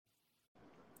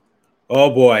Oh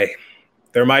boy,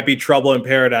 there might be trouble in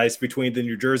paradise between the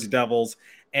New Jersey Devils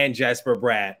and Jesper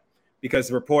Bratt because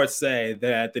the reports say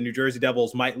that the New Jersey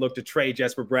Devils might look to trade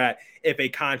Jesper Bratt if a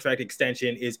contract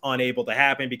extension is unable to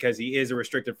happen because he is a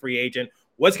restricted free agent.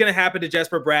 What's going to happen to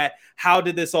Jesper Bratt? How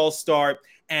did this all start?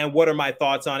 And what are my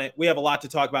thoughts on it? We have a lot to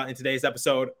talk about in today's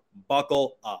episode.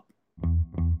 Buckle up.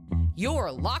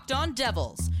 You're Locked On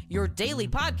Devils, your daily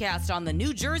podcast on the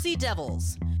New Jersey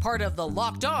Devils. Part of the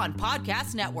Locked On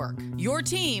Podcast Network, your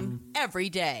team every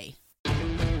day.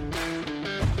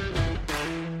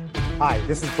 Hi,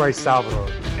 this is Bryce Salvador,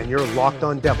 and you're Locked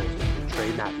On Devils with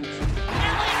Trey Matthews.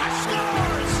 Elliott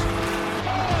scores!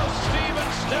 Oh,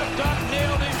 Steven stepped up,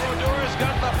 nailed it. Brodor's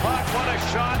got the puck. What a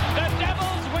shot. The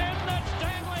Devils win the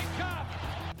Stanley Cup.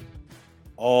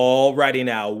 Alrighty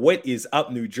now, what is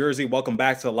up, New Jersey? Welcome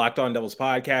back to the Locked On Devils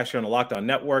podcast here on the Locked On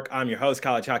Network. I'm your host,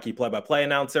 college hockey play-by-play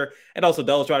announcer, and also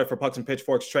Devils writer for Pucks and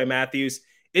Pitchforks, Trey Matthews.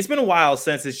 It's been a while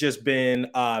since it's just been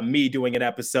me doing an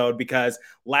episode because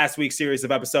last week's series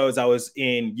of episodes, I was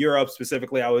in Europe.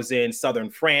 Specifically, I was in southern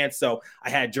France. So I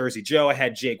had Jersey Joe, I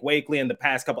had Jake Wakely. In the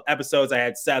past couple episodes, I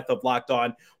had Seth of Locked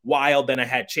On Wild. Then I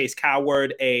had Chase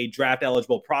Coward, a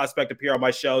draft-eligible prospect, appear on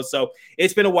my show. So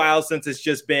it's been a while since it's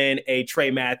just been a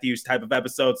Trey Matthews type of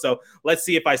episode. So let's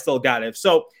see if I still got it.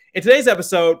 So in today's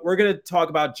episode, we're going to talk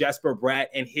about Jesper Bratt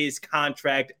and his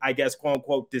contract, I guess, quote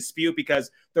unquote, dispute,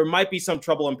 because there might be some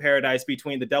trouble in paradise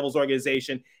between the Devils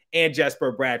organization and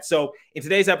Jesper Bratt. So in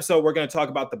today's episode, we're going to talk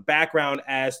about the background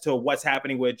as to what's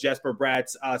happening with Jesper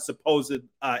Bratt's supposed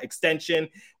extension.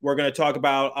 We're going to talk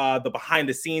about the behind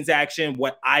the scenes action,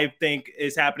 what I think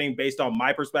is happening based on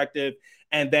my perspective.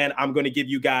 And then I'm going to give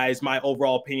you guys my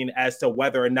overall opinion as to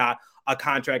whether or not a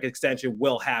contract extension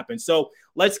will happen. So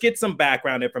let's get some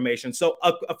background information. So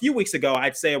a few weeks ago,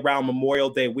 I'd say around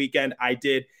Memorial Day weekend, I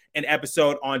did an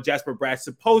episode on Jesper Bratt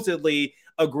supposedly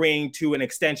agreeing to an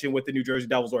extension with the New Jersey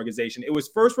Devils organization. It was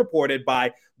first reported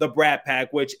by the Bratt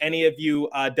Pack, which any of you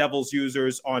Devils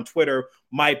users on Twitter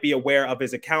might be aware of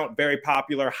his account. Very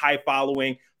popular, high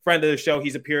following, friend of the show.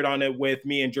 He's appeared on it with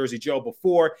me and Jersey Joe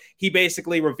before. He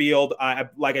basically revealed,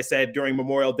 like I said, during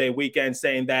Memorial Day weekend,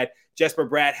 saying that Jesper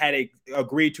Bratt had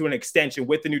agreed to an extension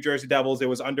with the New Jersey Devils. It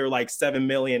was under like $7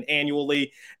 million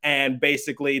annually. And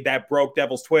basically that broke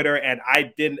Devils Twitter. And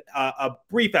I did a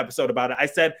brief episode about it. I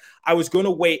said I was going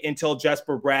to wait until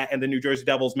Jesper Bratt and the New Jersey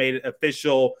Devils made it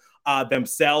official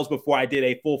themselves before I did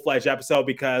a full-fledged episode,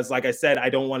 because like I said, I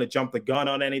don't want to jump the gun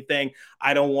on anything.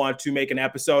 I don't want to make an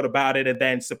episode about it and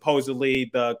then supposedly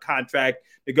the contract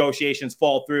negotiations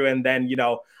fall through and then,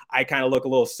 I kind of look a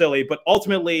little silly. But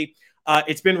ultimately,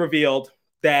 it's been revealed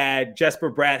that Jesper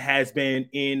Bratt has been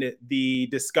in the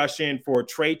discussion for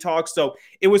trade talks. So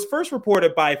it was first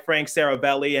reported by Frank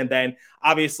Saravelli, and then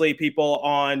obviously people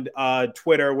on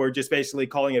Twitter were just basically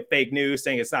calling it fake news,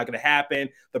 saying it's not going to happen.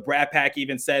 The Bratt Pack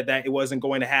even said that it wasn't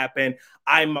going to happen.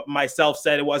 I myself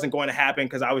said it wasn't going to happen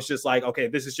because I was just like, okay,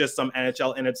 this is just some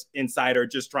NHL insider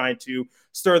just trying to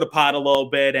stir the pot a little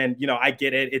bit. And, I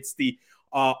get it. It's the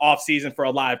off season for a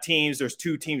lot of teams. There's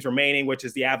 2 teams remaining, which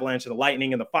is the Avalanche and the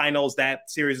Lightning in the finals. That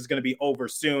series is going to be over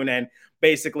soon. And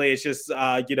basically it's just,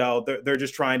 they're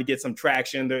just trying to get some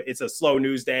traction. It's a slow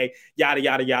news day, yada,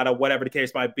 yada, yada, whatever the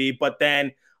case might be. But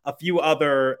then a few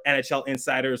other NHL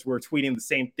insiders were tweeting the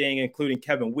same thing, including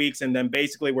Kevin Weeks. And then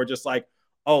basically we're just like,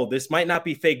 oh, this might not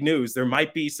be fake news. There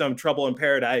might be some trouble in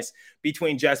paradise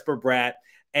between Jesper Bratt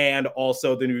and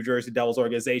also the New Jersey Devils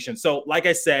organization. So like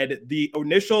I said, the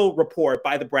initial report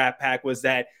by the Bratt Pack was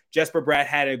that Jesper Bratt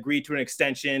had agreed to an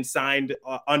extension signed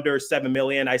under $7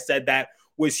 million. I said that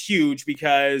was huge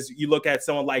because you look at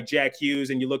someone like Jack Hughes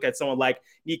and you look at someone like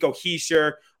Nico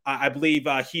Hischier. I believe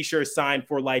Hischier signed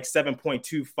for like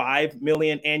 $7.25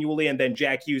 million annually, and then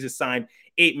Jack Hughes has signed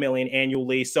 $8 million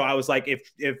annually. So I was like,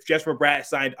 if Jesper Bratt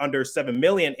signed under $7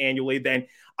 million annually, then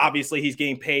obviously he's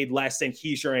getting paid less than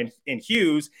Hischier and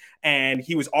Hughes, and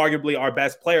he was arguably our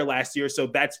best player last year. So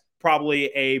that's probably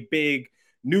a big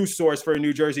news source for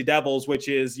New Jersey Devils, which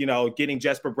is, getting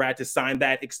Jesper Bratt to sign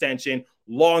that extension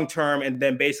long-term. And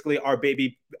then basically our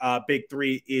baby big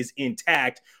 3 is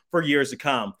intact for years to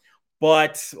come.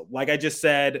 But like I just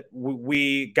said,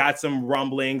 we got some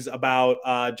rumblings about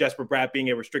Jesper Bratt being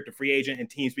a restricted free agent and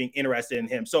teams being interested in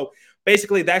him. So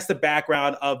basically, that's the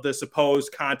background of the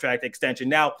supposed contract extension.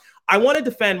 Now, I want to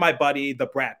defend my buddy, the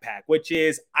Bratt Pack, which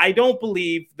is I don't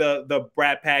believe the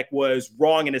Bratt Pack was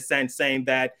wrong in a sense saying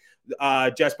that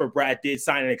Jesper Bratt did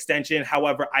sign an extension.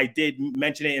 However, I did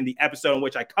mention it in the episode in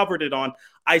which I covered it on.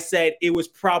 I said it was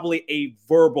probably a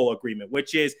verbal agreement,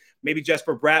 which is maybe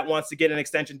Jesper Bratt wants to get an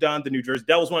extension done. The New Jersey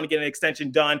Devils want to get an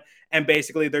extension done. And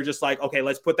basically they're just like, okay,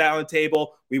 let's put that on the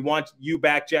table. We want you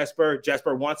back, Jesper.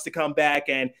 Jesper wants to come back.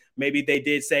 And maybe they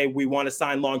did say we want to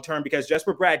sign long-term, because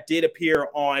Jesper Bratt did appear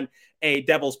on a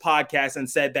Devils podcast and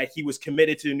said that he was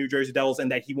committed to the New Jersey Devils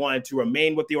and that he wanted to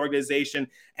remain with the organization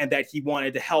and that he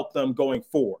wanted to help them going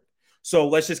forward. So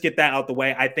let's just get that out the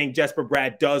way. I think Jesper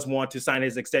Bratt does want to sign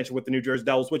his extension with the New Jersey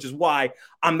Devils, which is why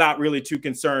I'm not really too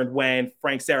concerned when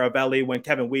Frank Saravelli, when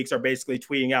Kevin Weeks are basically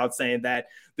tweeting out saying that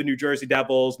the New Jersey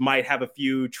Devils might have a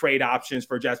few trade options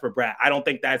for Jesper Bratt. I don't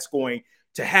think that's going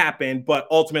to happen, but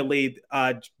ultimately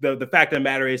the fact of the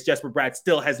matter is Jesper Bratt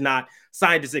still has not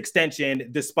signed his extension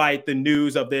despite the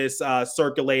news of this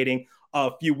circulating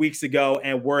a few weeks ago,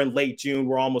 and we're in late June.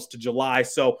 We're almost to July.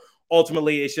 So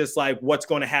ultimately, it's just like, what's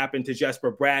going to happen to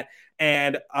Jesper Bratt?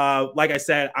 And like I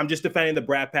said, I'm just defending the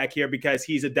Bratt Pack here because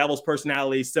he's a Devils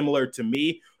personality similar to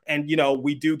me. And, you know,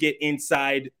 we do get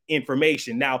inside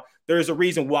information. Now, there's a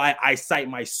reason why I cite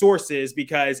my sources,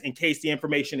 because in case the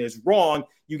information is wrong,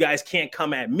 you guys can't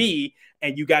come at me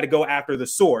and you got to go after the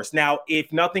source. Now,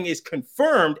 if nothing is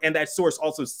confirmed and that source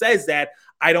also says that,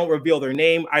 I don't reveal their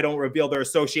name. I don't reveal their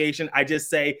association. I just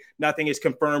say nothing is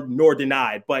confirmed nor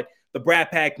denied. But the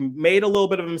Bratt Pack made a little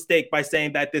bit of a mistake by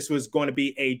saying that this was going to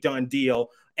be a done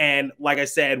deal. And like I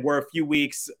said, we're a few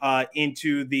weeks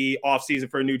into the offseason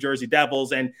for New Jersey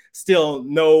Devils, and still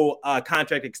no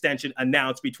contract extension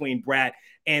announced between Bratt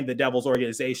and the Devils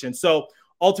organization. So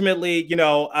ultimately, you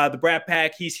know, the Bratt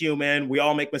Pack, he's human. We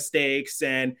all make mistakes.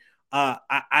 And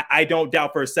I don't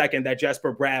doubt for a second that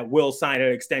Jesper Bratt will sign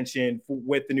an extension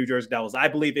with the New Jersey Devils. I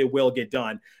believe it will get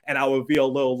done. And I'll reveal a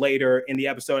little later in the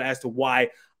episode as to why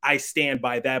I stand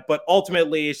by that. But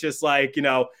ultimately, it's just like, you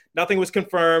know, nothing was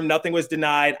confirmed. Nothing was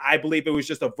denied. I believe it was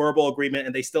just a verbal agreement,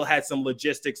 and they still had some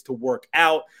logistics to work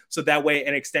out. So that way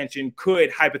an extension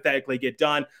could hypothetically get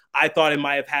done. I thought it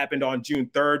might have happened on June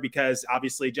 3rd because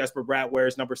obviously Jesper Bratt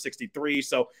wears number 63.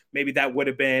 So maybe that would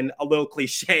have been a little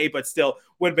cliche, but still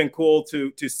would have been cool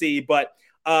to see. But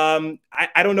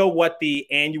I don't know what the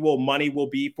annual money will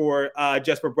be for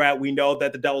Jesper Bratt. We know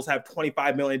that the Devils have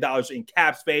 $25 million in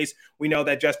cap space. We know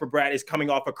that Jesper Bratt is coming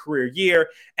off a career year,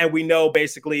 and we know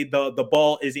basically the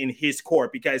ball is in his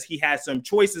court because he has some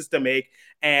choices to make.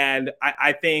 And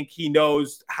I think he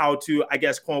knows how to, I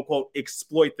guess, quote unquote,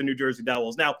 exploit the New Jersey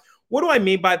Devils. Now, what do I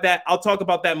mean by that? I'll talk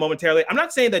about that momentarily. I'm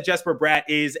not saying that Jesper Bratt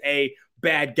is a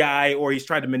bad guy or he's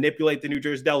trying to manipulate the New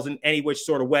Jersey Devils in any which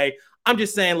sort of way. I'm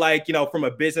just saying, like, you know, from a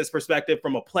business perspective,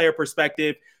 from a player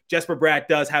perspective, Jesper Bratt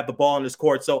does have the ball in his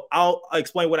court. So I'll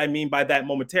explain what I mean by that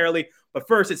momentarily. But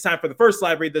first, it's time for the first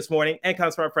live read this morning, and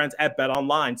comes from our friends at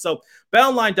BetOnline. So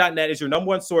BetOnline.net is your number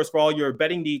one source for all your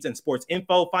betting needs and sports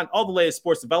info. Find all the latest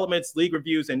sports developments, league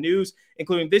reviews, and news,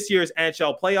 including this year's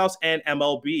NHL playoffs and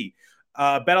MLB.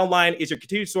 BetOnline is your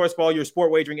continued source for all your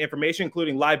sport wagering information,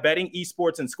 including live betting,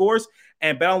 esports, and scores.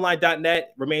 And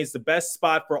BetOnline.net remains the best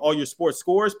spot for all your sports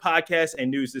scores, podcasts, and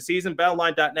news this season.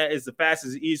 BetOnline.net is the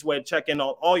fastest and easiest way to check in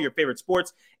on all your favorite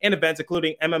sports and events,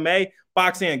 including MMA,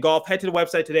 boxing, and golf. Head to the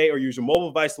website today or use your mobile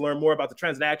device to learn more about the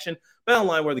trends in action.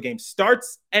 BetOnline, where the game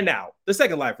starts. And now, the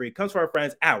second live read comes from our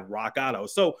friends at Rock Auto.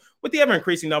 So with the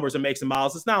ever-increasing numbers of makes and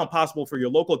models, it's now impossible for your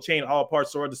local chain auto parts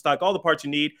store to stock all the parts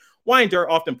you need. Why endure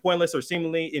often pointless or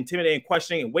seemingly intimidating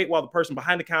questioning and wait while the person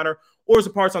behind the counter orders the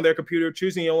parts on their computer,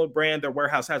 choosing the only brand their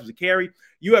warehouse has to carry?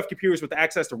 You have computers with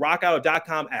access to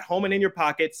RockAuto.com at home and in your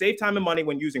pocket. Save time and money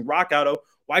when using Rock Auto.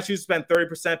 Why choose to spend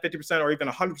 30%, 50%, or even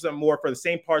 100% more for the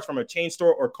same parts from a chain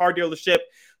store or car dealership?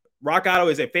 Rock Auto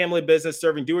is a family business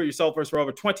serving do-it-yourselfers for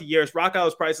over 20 years. Rock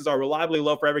Auto's prices are reliably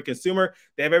low for every consumer.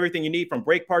 They have everything you need, from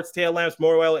brake parts, tail lamps,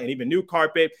 motor oil, and even new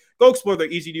carpet. Go explore their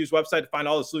easy-to-use website to find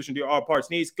all the solutions to your auto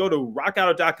parts needs. Go to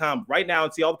rockauto.com right now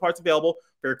and see all the parts available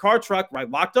for your car, truck,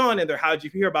 right locked on in their How Did You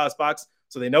Hear About Us box,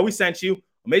 so they know we sent you.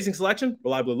 Amazing selection,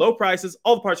 reliably low prices,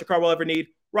 all the parts your car will ever need.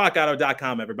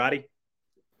 rockauto.com, everybody.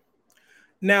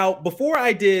 Now, before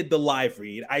I did the live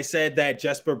read, I said that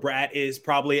Jesper Bratt is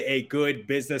probably a good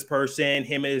business person.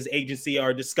 Him and his agency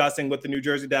are discussing with the New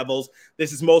Jersey Devils.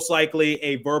 This is most likely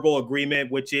a verbal agreement,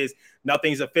 which is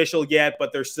nothing's official yet,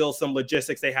 but there's still some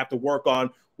logistics they have to work on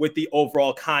with the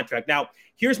overall contract. Now,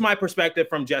 here's my perspective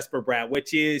from Jesper Bratt,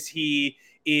 which is he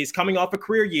is coming off a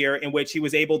career year in which he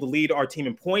was able to lead our team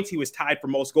in points. He was tied for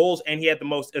most goals, and he had the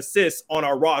most assists on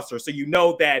our roster. So you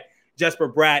know that Jesper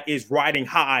Bratt is riding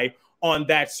high on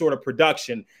that sort of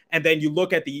production. And then you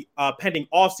look at the pending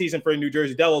offseason for the New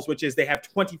Jersey Devils, which is they have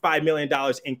 $25 million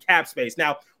in cap space.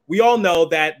 Now, we all know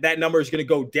that that number is going to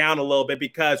go down a little bit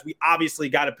because we obviously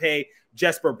got to pay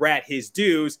Jesper Bratt his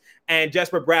dues. And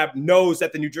Jesper Bratt knows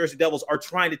that the New Jersey Devils are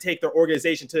trying to take their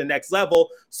organization to the next level.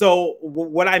 So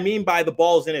what I mean by the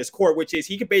ball's in his court, which is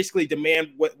he can basically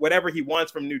demand whatever he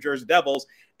wants from New Jersey Devils.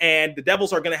 And the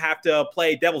Devils are going to have to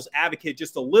play devil's advocate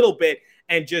just a little bit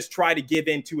and just try to give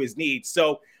in to his needs.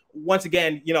 So once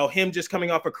again, him just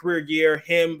coming off a career year,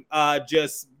 him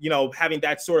just, having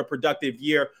that sort of productive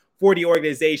year for the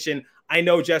organization, I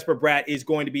know Jesper Bratt is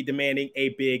going to be demanding a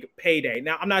big payday.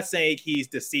 Now, I'm not saying he's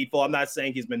deceitful. I'm not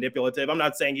saying he's manipulative. I'm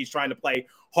not saying he's trying to play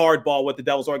hardball with the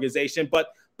Devils organization, but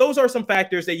those are some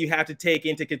factors that you have to take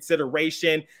into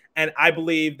consideration. And I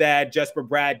believe that Jesper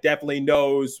Bratt definitely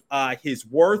knows his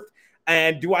worth.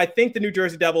 And do I think the New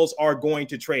Jersey Devils are going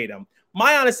to trade him?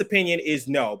 My honest opinion is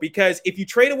no, because if you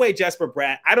trade away Jesper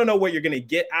Bratt, I don't know what you're going to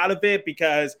get out of it,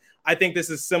 because I think this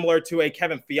is similar to a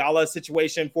Kevin Fiala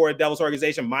situation for a Devils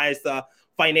organization, minus the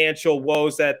financial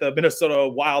woes that the Minnesota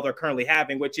Wild are currently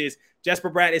having, which is Jesper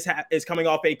Bratt is coming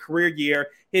off a career year.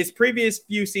 His previous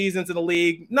few seasons in the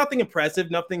league, nothing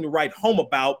impressive, nothing to write home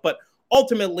about, but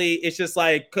ultimately it's just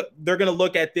like they're going to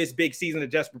look at this big season that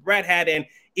Jesper Bratt had, and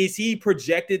is he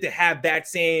projected to have that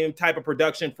same type of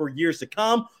production for years to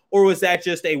come? Or was that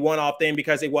just a one-off thing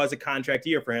because it was a contract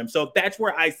year for him? So that's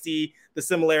where I see the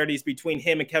similarities between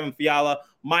him and Kevin Fiala,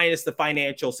 minus the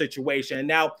financial situation.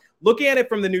 Now, looking at it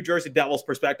from the New Jersey Devils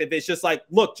perspective, it's just like,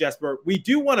 look, Jesper, we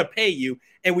do want to pay you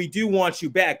and we do want you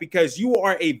back because you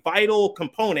are a vital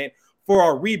component for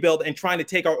our rebuild and trying to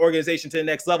take our organization to the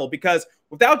next level. Because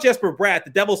without Jesper Bratt, the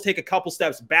Devils take a couple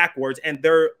steps backwards and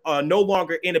they're no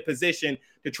longer in a position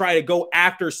to try to go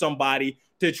after somebody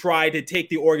to try to take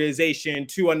the organization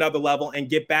to another level and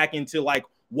get back into like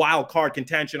wild card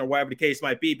contention or whatever the case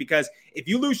might be. Because if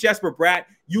you lose Jesper Bratt,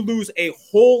 you lose a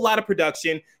whole lot of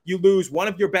production. You lose one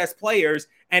of your best players.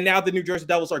 And now the New Jersey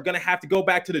Devils are going to have to go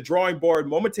back to the drawing board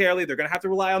momentarily. They're going to have to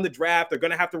rely on the draft. They're going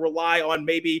to have to rely on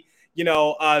maybe,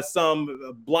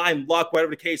 some blind luck, whatever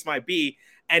the case might be.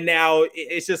 And now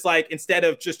it's just like, instead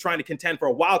of just trying to contend for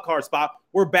a wild card spot,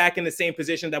 we're back in the same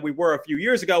position that we were a few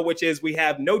years ago, which is we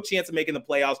have no chance of making the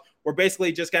playoffs. We're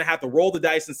basically just going to have to roll the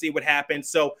dice and see what happens.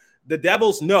 So the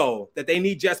Devils know that they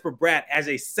need Jesper Bratt as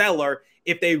a seller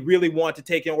if they really want to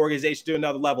take an organization to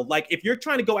another level. Like if you're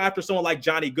trying to go after someone like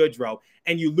Johnny Gaudreau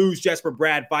and you lose Jesper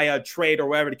Bratt via trade or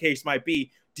whatever the case might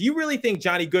be, do you really think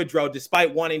Johnny Gaudreau,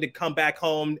 despite wanting to come back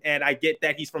home, and I get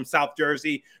that he's from South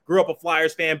Jersey, grew up a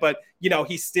Flyers fan, but,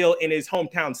 he's still in his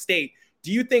hometown state.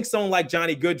 Do you think someone like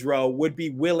Johnny Gaudreau would be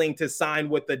willing to sign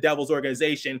with the Devils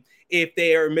organization if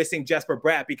they are missing Jesper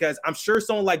Bratt? Because I'm sure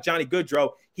someone like Johnny Gaudreau,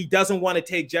 he doesn't want to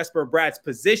take Jesper Bratt's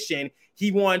position.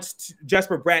 He wants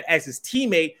Jesper Bratt as his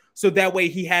teammate, so that way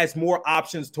he has more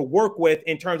options to work with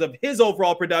in terms of his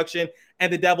overall production,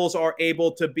 and the Devils are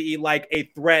able to be like a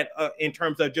threat in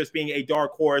terms of just being a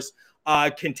dark horse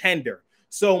contender.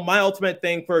 So my ultimate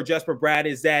thing for Jesper Bratt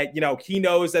is that, he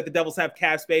knows that the Devils have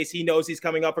cap space. He knows he's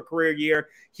coming up a career year.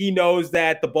 He knows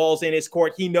that the ball's in his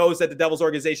court. He knows that the Devils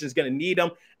organization is going to need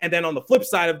him. And then on the flip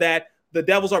side of that, the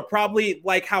Devils are probably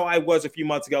like how I was a few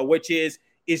months ago, which is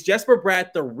Jesper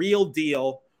Bratt the real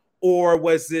deal? Or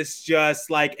was this just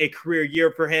like a career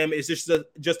year for him? Is this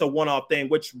just a one-off thing?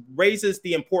 Which raises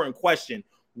the important question.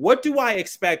 What do I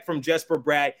expect from Jesper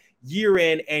Bratt year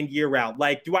in and year out?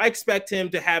 Like, do I expect him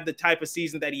to have the type of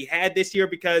season that he had this year?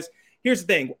 Because here's the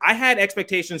thing. I had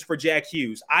expectations for Jack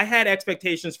Hughes. I had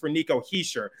expectations for Nico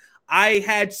Hischier. I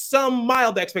had some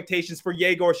mild expectations for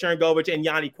Yegor Sharangovich and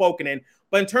Yanni Kuokkanen.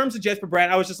 But in terms of Jesper Bratt,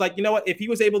 I was just like, you know what? If he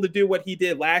was able to do what he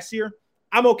did last year,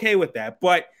 I'm okay with that.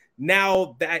 But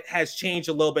now that has changed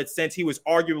a little bit since he was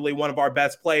arguably one of our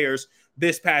best players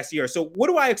this past year. So what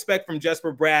do I expect from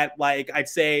Jesper Bratt, like I'd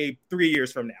say 3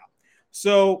 years from now?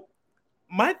 So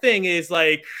my thing is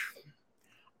like,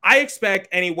 I expect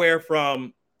anywhere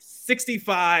from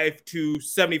 65 to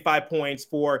 75 points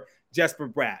for Jesper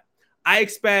Bratt. I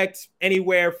expect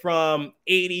anywhere from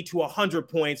 80 to 100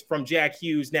 points from Jack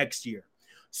Hughes next year.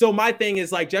 So my thing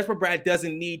is like, Jesper Bratt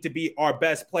doesn't need to be our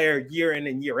best player year in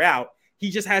and year out. He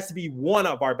just has to be one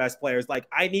of our best players. Like,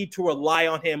 I need to rely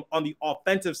on him on the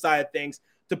offensive side of things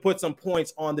to put some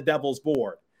points on the Devils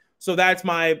board. So that's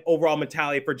my overall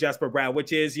mentality for Jesper Bratt,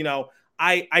 which is,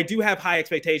 I do have high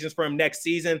expectations for him next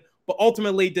season, but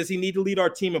ultimately, does he need to lead our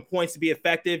team in points to be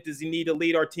effective? Does he need to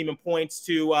lead our team in points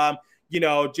to,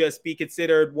 just be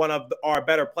considered one of our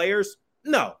better players?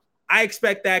 No. I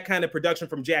expect that kind of production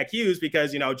from Jack Hughes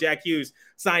because, Jack Hughes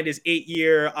signed his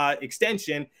 8-year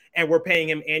extension and we're paying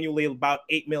him annually about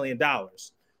 $8 million.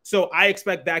 So I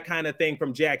expect that kind of thing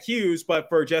from Jack Hughes. But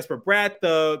for Jesper Bratt,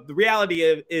 the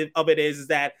reality of it is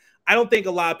that I don't think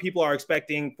a lot of people are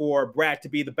expecting for Bratt to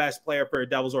be the best player for a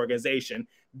Devils organization.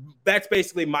 That's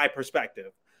basically my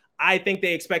perspective. I think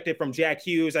they expect it from Jack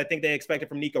Hughes. I think they expect it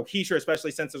from Nico Hischier,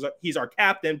 especially since he's our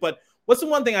captain. But what's the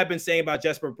one thing I've been saying about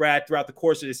Jesper Bratt throughout the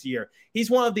course of this year? He's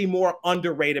one of the more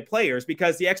underrated players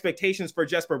because the expectations for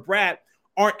Jesper Bratt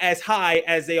aren't as high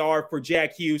as they are for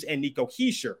Jack Hughes and Nico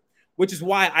Hischier, which is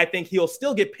why I think he'll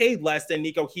still get paid less than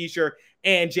Nico Hischier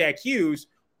and Jack Hughes,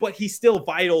 but he's still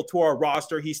vital to our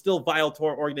roster. He's still vital to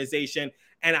our organization.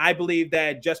 And I believe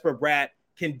that Jesper Bratt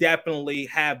can definitely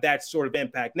have that sort of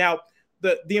impact. Now,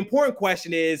 the important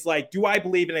question is, like, do I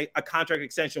believe in a contract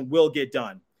extension will get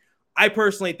done? I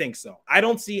personally think so. I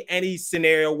don't see any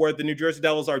scenario where the New Jersey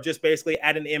Devils are just basically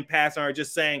at an impasse and are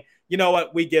just saying, you know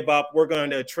what, we give up. We're going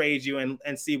to trade you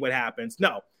and see what happens.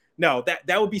 No,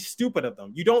 that would be stupid of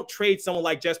them. You don't trade someone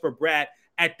like Jesper Bratt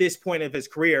at this point of his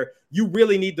career. You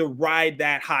really need to ride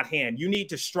that hot hand. You need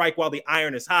to strike while the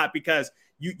iron is hot because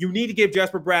you need to give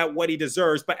Jesper Bratt what he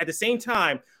deserves. But at the same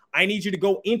time, I need you to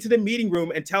go into the meeting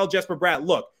room and tell Jesper Bratt,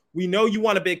 look, we know you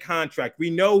want a big contract. We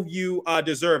know you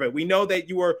deserve it. We know that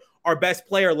you were our best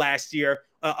player last year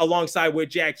alongside with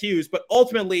Jack Hughes. But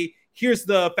ultimately, here's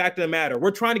the fact of the matter.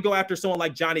 We're trying to go after someone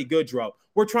like Johnny Gaudreau.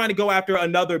 We're trying to go after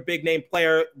another big-name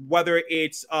player, whether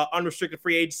it's unrestricted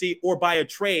free agency or by a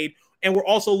trade. And we're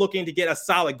also looking to get a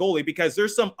solid goalie because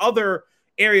there's some other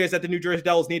areas that the New Jersey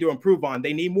Devils need to improve on.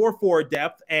 They need more forward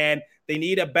depth, and they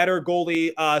need a better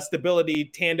goalie stability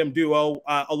tandem duo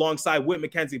alongside Whit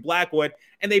McKenzie-Blackwood.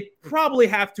 And they probably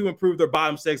have to improve their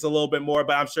bottom six a little bit more,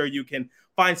 but I'm sure you can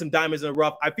find some diamonds in the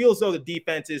rough. I feel as though the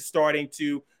defense is starting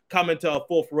to come into a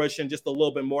full fruition just a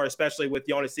little bit more, especially with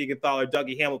Jonas Siegenthaler,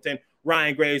 Dougie Hamilton,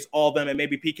 Ryan Graves, all of them, and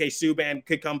maybe PK Subban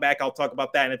could come back. I'll talk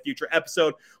about that in a future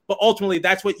episode. But ultimately,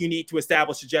 that's what you need to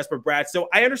establish a Jesper Bratt. So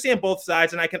I understand both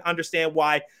sides, and I can understand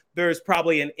why there's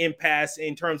probably an impasse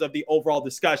in terms of the overall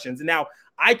discussions. And now,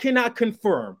 I cannot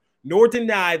confirm nor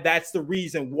deny that's the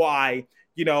reason why,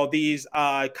 these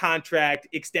contract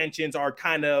extensions are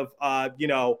kind of,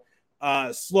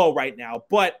 slow right now.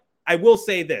 But I will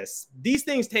say this, these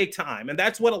things take time. And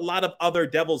that's what a lot of other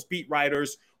Devils beat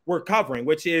writers were covering,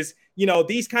 which is,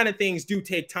 these kind of things do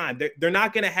take time. They're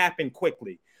not going to happen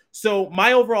quickly. So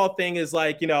my overall thing is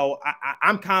like,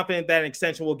 I'm confident that an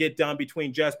extension will get done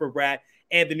between Jesper Bratt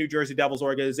and the New Jersey Devils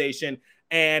organization.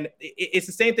 And it's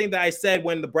the same thing that I said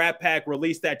when the Bratt Pack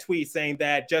released that tweet saying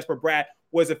that Jesper Bratt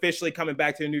was officially coming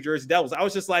back to the New Jersey Devils. I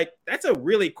was just like, that's a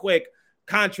really quick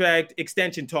contract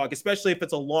extension talk, especially if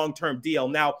it's a long-term deal.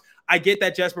 Now, I get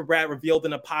that Jesper Bratt revealed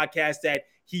in a podcast that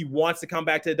he wants to come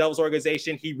back to the Devils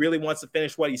organization. He really wants to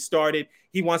finish what he started.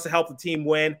 He wants to help the team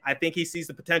win. I think he sees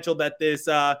the potential that this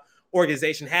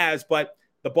organization has, but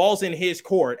the ball's in his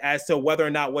court as to whether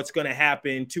or not what's going to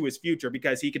happen to his future,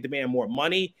 because he can demand more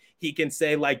money. He can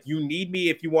say, like, you need me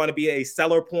if you want to be a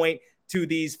seller point to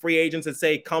these free agents and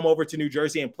say, come over to New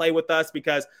Jersey and play with us.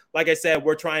 Because like I said,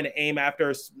 we're trying to aim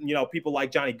after, people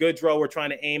like Johnny Gaudreau. We're trying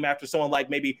to aim after someone like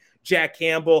maybe Jack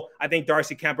Campbell. I think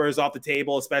Darcy Kemper is off the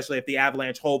table, especially if the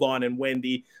Avalanche hold on and win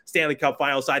the Stanley Cup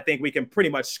Finals. So I think we can pretty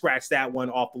much scratch that one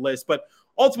off the list. But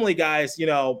ultimately, guys,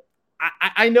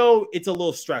 I know it's a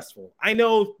little stressful. I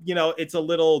know, it's a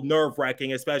little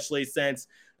nerve-wracking, especially since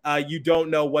you don't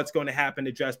know what's going to happen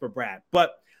to Jesper Bratt.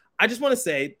 But I just want to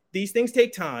say these things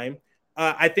take time.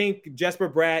 I think Jesper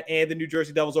Bratt and the New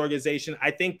Jersey Devils organization,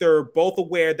 I think they're both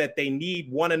aware that they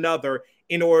need one another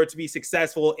in order to be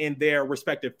successful in their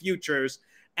respective futures.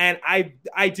 And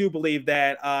I do believe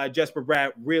that Jesper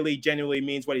Bratt really genuinely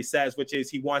means what he says, which is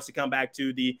he wants to come back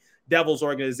to the Devils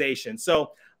organization.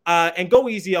 So, and go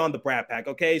easy on the Bratt Pack,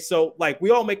 okay? So, like, we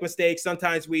all make mistakes.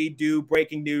 Sometimes we do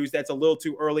breaking news that's a little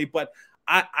too early, but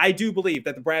I do believe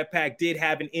that the Bratt Pack did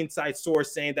have an inside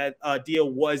source saying that a deal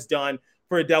was done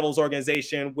for a Devils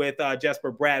organization with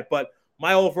Jesper Bratt. But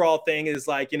my overall thing is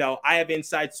like, I have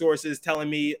inside sources telling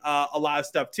me a lot of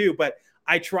stuff too, but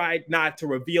I tried not to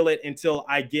reveal it until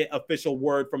I get official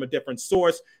word from a different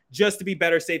source, just to be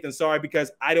better safe than sorry,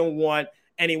 because I don't want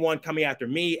anyone coming after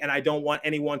me, and I don't want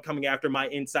anyone coming after my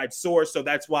inside source. So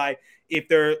that's why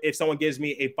if someone gives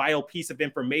me a vital piece of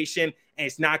information and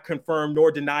it's not confirmed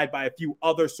nor denied by a few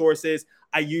other sources,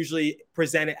 I usually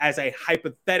present it as a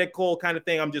hypothetical kind of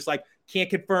thing. I'm just like, can't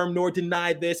confirm nor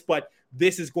deny this, but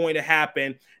this is going to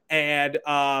happen. And,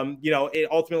 it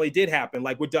ultimately did happen.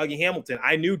 Like with Dougie Hamilton,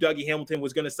 I knew Dougie Hamilton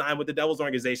was going to sign with the Devils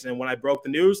organization. And when I broke the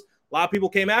news, a lot of people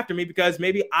came after me because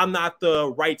maybe I'm not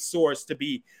the right source to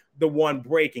be the one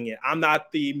breaking it. I'm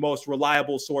not the most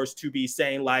reliable source to be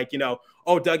saying like, oh,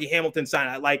 Dougie Hamilton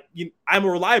signed. Like, I'm a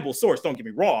reliable source. Don't get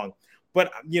me wrong.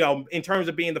 But, in terms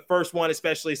of being the first one,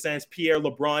 especially since Pierre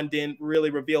LeBrun didn't really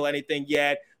reveal anything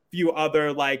yet, few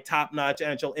other like top-notch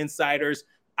NHL insiders,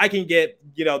 I can get,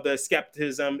 the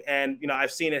skepticism, and,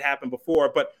 I've seen it happen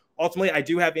before, but ultimately I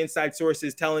do have inside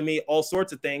sources telling me all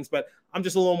sorts of things, but I'm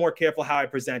just a little more careful how I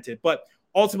present it. But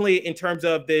ultimately, in terms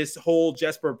of this whole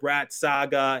Jesper Bratt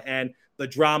saga and the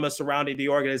drama surrounding the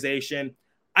organization,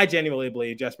 I genuinely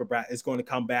believe Jesper Bratt is going to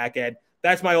come back. And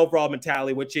that's my overall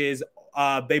mentality, which is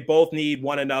they both need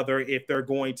one another if they're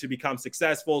going to become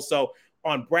successful. So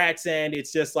on Bratt's end,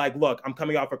 it's just like, look, I'm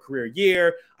coming off a career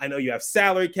year. I know you have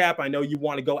salary cap. I know you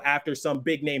want to go after some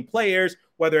big name players,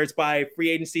 whether it's by free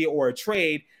agency or a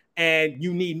trade. And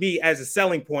you need me as a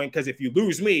selling point, because if you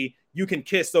lose me, you can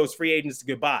kiss those free agents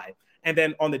goodbye. And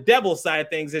then on the Devils side of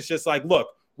things, it's just like, look,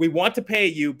 we want to pay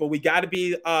you, but we got to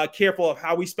be careful of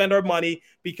how we spend our money,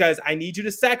 because I need you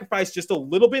to sacrifice just a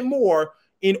little bit more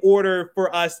in order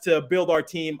for us to build our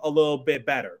team a little bit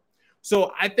better.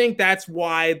 So I think that's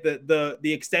why the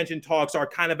extension talks are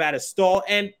kind of at a stall.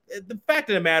 And the fact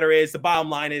of the matter is, the bottom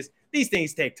line is, these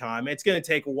things take time. It's going to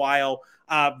take a while.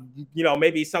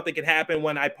 Maybe something could happen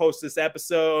when I post this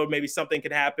episode. Maybe something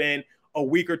could happen a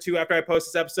week or two after I post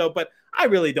this episode, but I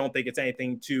really don't think it's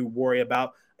anything to worry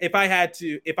about. If I had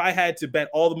to bet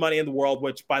all the money in the world,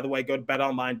 which, by the way, go to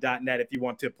betonline.net if you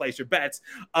want to place your bets,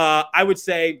 I would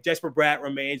say Jesper Bratt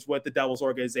remains with the Devils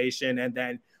organization, and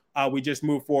then we just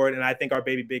move forward, and I think our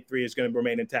baby big three is going to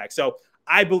remain intact. So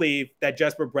I believe that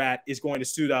Jesper Bratt is going to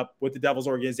suit up with the Devils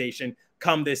organization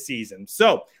come this season.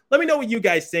 So let me know what you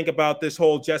guys think about this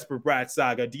whole Jesper Bratt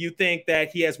saga. Do you think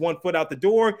that he has one foot out the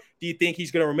door? Do you think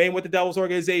he's going to remain with the Devils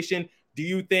organization? Do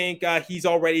you think he's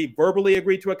already verbally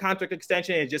agreed to a contract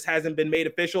extension and it just hasn't been made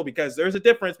official? Because there's a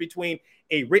difference between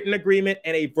a written agreement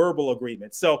and a verbal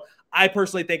agreement. So I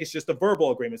personally think it's just a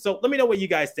verbal agreement. So let me know what you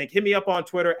guys think. Hit me up on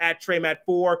Twitter at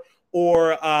TreyMatt4,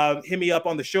 or hit me up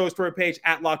on the show's Twitter page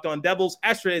at Locked On Devils.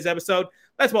 As for today's episode,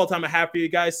 that's all the time I have for you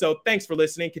guys. So thanks for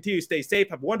listening. Continue to stay safe.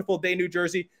 Have a wonderful day, New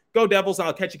Jersey. Go Devils.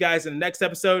 I'll catch you guys in the next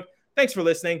episode. Thanks for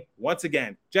listening. Once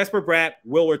again, Jesper Bratt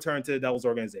will return to the Devils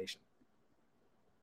organization.